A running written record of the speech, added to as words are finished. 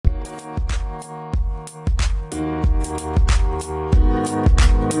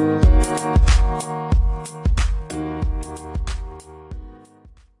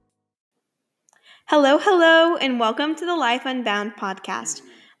Hello, hello, and welcome to the Life Unbound podcast.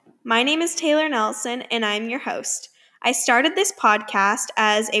 My name is Taylor Nelson, and I'm your host. I started this podcast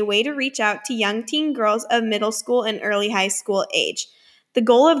as a way to reach out to young teen girls of middle school and early high school age. The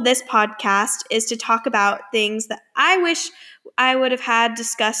goal of this podcast is to talk about things that I wish I would have had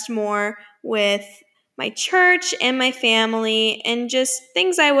discussed more with my church and my family, and just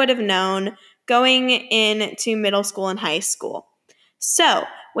things I would have known going into middle school and high school. So,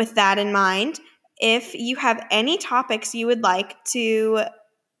 with that in mind, if you have any topics you would like to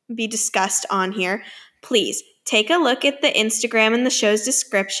be discussed on here, please take a look at the Instagram in the show's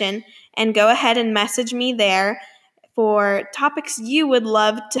description and go ahead and message me there for topics you would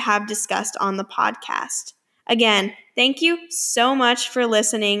love to have discussed on the podcast. Again, thank you so much for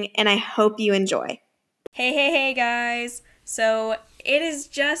listening, and I hope you enjoy. Hey guys. So it is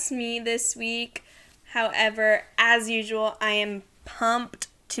just me this week. However, as usual, I am pumped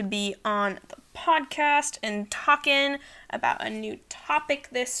to be on the podcast and talking about a new topic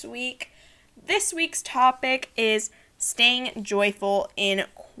this week. This week's topic is staying joyful in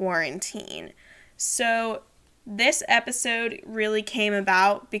quarantine. So this episode really came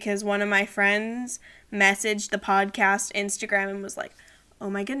about because one of my friends messaged the podcast Instagram and was like, "Oh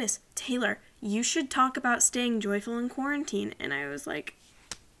my goodness, Taylor, you should talk about staying joyful in quarantine." And I was like,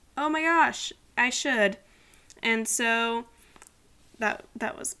 "Oh my gosh, I should." And so that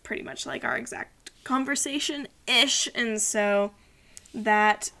was pretty much like our exact conversation-ish, and so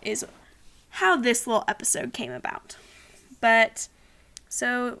that is how this little episode came about. But,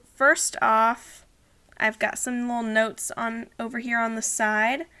 so first off, I've got some little notes on over here on the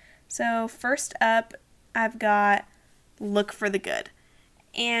side. So first up, I've got look for the good.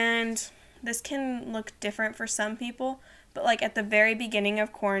 And this can look different for some people, but like at the very beginning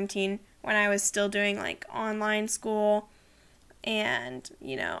of quarantine, when I was still doing like online school, and,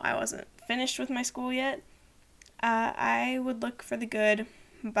 I wasn't finished with my school yet, I would look for the good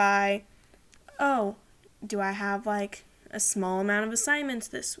by, do I have, like, a small amount of assignments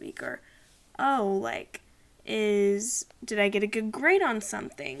this week? Or, did I get a good grade on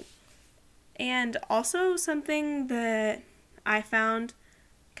something? And also something that I found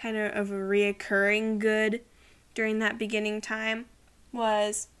kind of a reoccurring good during that beginning time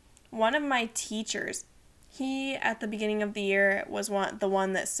was one of my teachers. He, at the beginning of the year, was the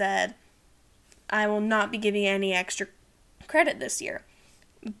one that said, "I will not be giving any extra credit this year."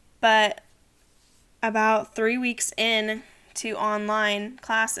 But about 3 weeks in to online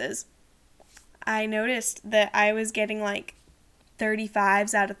classes, I noticed that I was getting like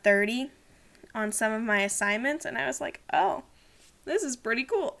 35s out of 30 on some of my assignments, and I was like, "Oh, this is pretty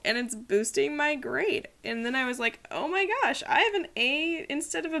cool, and it's boosting my grade." And then I was like, "Oh my gosh, I have an A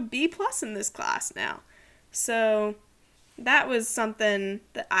instead of a B+ in this class now." So that was something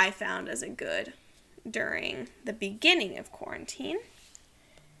that I found as a good during the beginning of quarantine.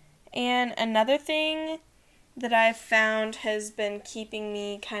 And another thing that I've found has been keeping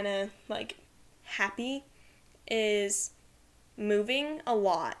me kind of like happy is moving a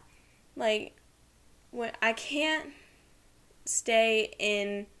lot. Like, when I can't stay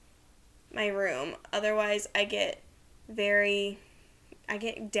in my room, otherwise I get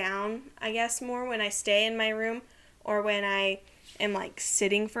down, I guess, more when I stay in my room or when I am like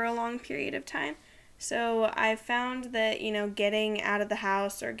sitting for a long period of time. So I found that, getting out of the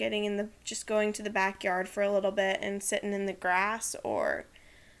house or just going to the backyard for a little bit and sitting in the grass or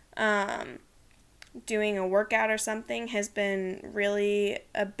doing a workout or something has been really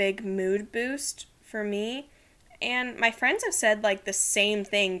a big mood boost for me. And my friends have said like the same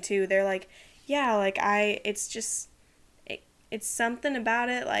thing too. They're like, yeah, like it's something about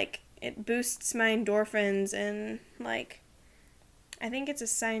it, like, it boosts my endorphins, and, like, I think it's a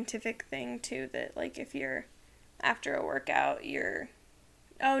scientific thing, too, that, like, if you're, after a workout, I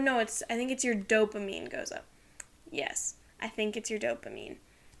think it's your dopamine goes up. Yes, I think it's your dopamine.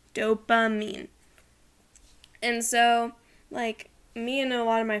 Dopamine. And so, like, me and a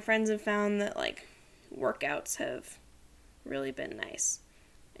lot of my friends have found that, like, workouts have really been nice,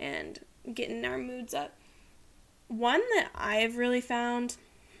 and getting our moods up. One that I've really found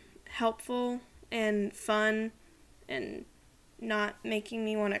helpful and fun and not making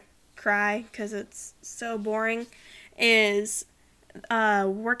me want to cry because it's so boring is a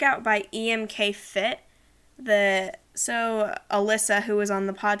workout by EMK Fit. So Alyssa, who was on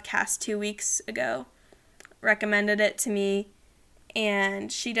the podcast 2 weeks ago, recommended it to me,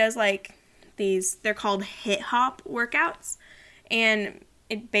 and she does like these, they're called hip hop workouts, and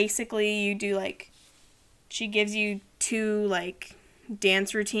it basically you do like, she gives you 2, like,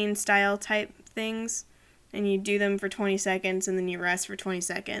 dance routine style type things, and you do them for 20 seconds, and then you rest for 20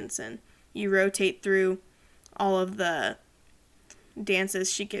 seconds, and you rotate through all of the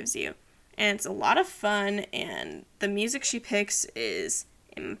dances she gives you. And it's a lot of fun, and the music she picks is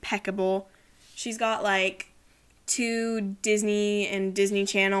impeccable. She's got like 2 Disney and Disney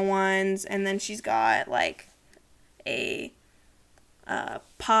Channel ones, and then she's got like a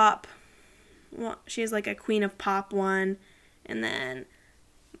pop. Well, she has like a Queen of Pop one, and then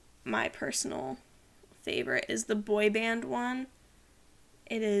my personal favorite is the boy band one.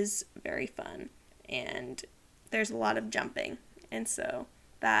 It is very fun, and there's a lot of jumping, and so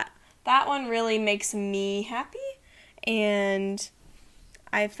that one really makes me happy, and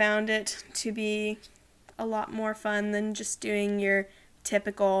I found it to be a lot more fun than just doing your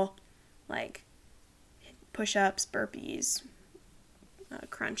typical like push-ups, burpees,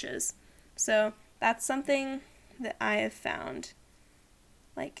 crunches. So that's something that I have found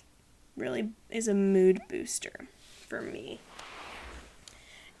like really is a mood booster for me.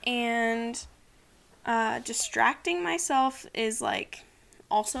 And distracting myself is like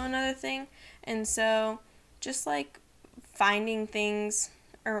also another thing. And so just like finding things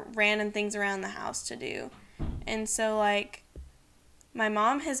or random things around the house to do. And so like my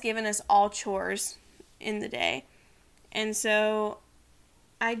mom has given us all chores in the day. And so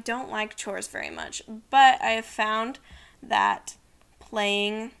I don't like chores very much, but I have found that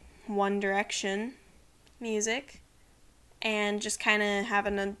playing One Direction music and just kind of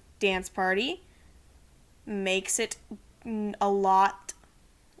having a dance party makes it a lot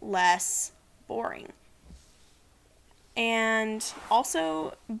less boring. And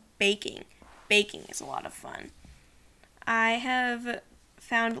also baking. Baking is a lot of fun. I have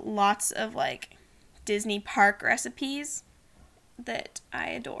found lots of like Disney park recipes that I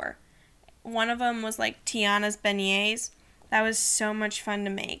adore. One of them was like Tiana's beignets. That was so much fun to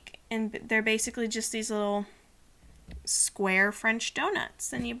make. And they're basically just these little square French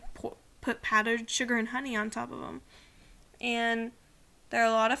donuts. And you put powdered sugar and honey on top of them. And they're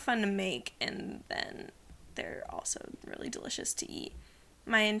a lot of fun to make. And then they're also really delicious to eat.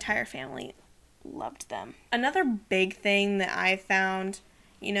 My entire family loved them. Another big thing that I found,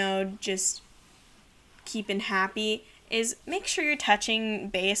 just keeping happy is make sure you're touching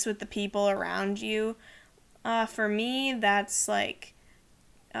base with the people around you. For me, that's like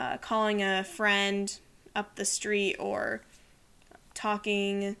calling a friend up the street or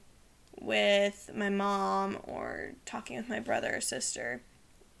talking with my mom or talking with my brother or sister.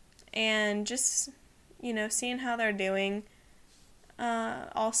 And just, seeing how they're doing.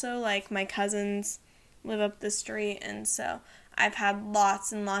 Also, like, my cousins live up the street, and so I've had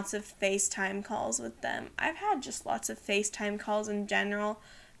lots and lots of FaceTime calls with them. I've had just lots of FaceTime calls in general,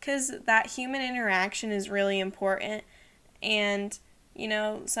 because that human interaction is really important, and,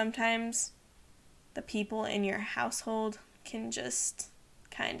 sometimes the people in your household can just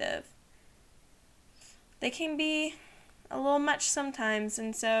they can be a little much sometimes,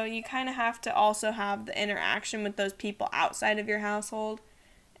 and so you kind of have to also have the interaction with those people outside of your household,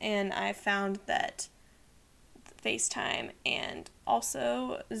 and I found that FaceTime and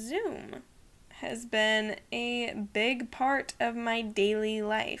also Zoom has been a big part of my daily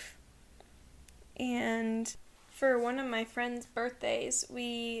life. And for one of my friend's birthdays,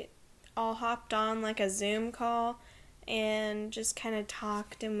 we all hopped on like a Zoom call and just kind of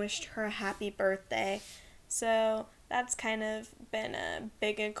talked and wished her a happy birthday. So that's kind of been a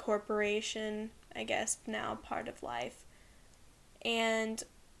big incorporation, I guess, now part of life. And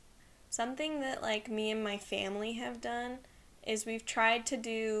something that like me and my family have done is we've tried to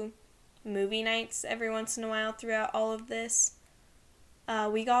do movie nights every once in a while throughout all of this.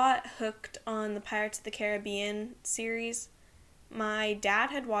 We got hooked on the Pirates of the Caribbean series. My dad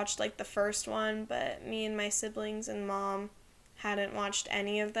had watched like the first one, but me and my siblings and mom hadn't watched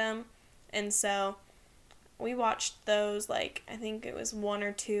any of them. And so we watched those like, I think it was 1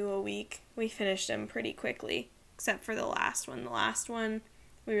 or 2 a week. We finished them pretty quickly, except for the last one. The last one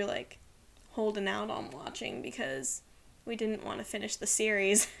we were like holding out on watching because we didn't want to finish the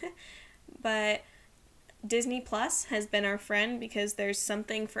series. But Disney Plus has been our friend because there's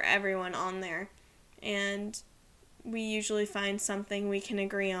something for everyone on there. And we usually find something we can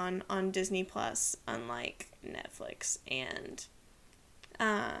agree on Disney Plus, unlike Netflix and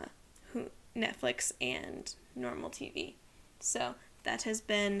normal TV. So that has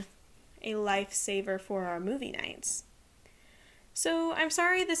been a lifesaver for our movie nights. So I'm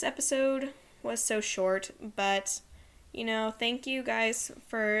sorry this episode was so short, but thank you guys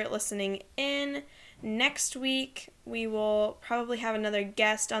for listening in. Next week we will probably have another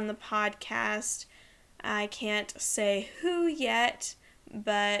guest on the podcast. I can't say who yet,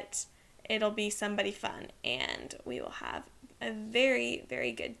 but it'll be somebody fun, and we will have a very,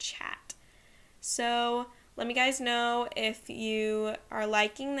 very good chat. So let me guys know if you are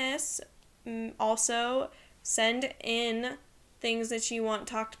liking this. Also, send in things that you want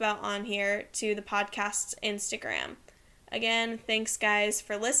talked about on here to the podcast's Instagram. Again, thanks guys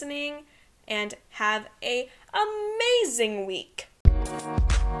for listening, and have an amazing week.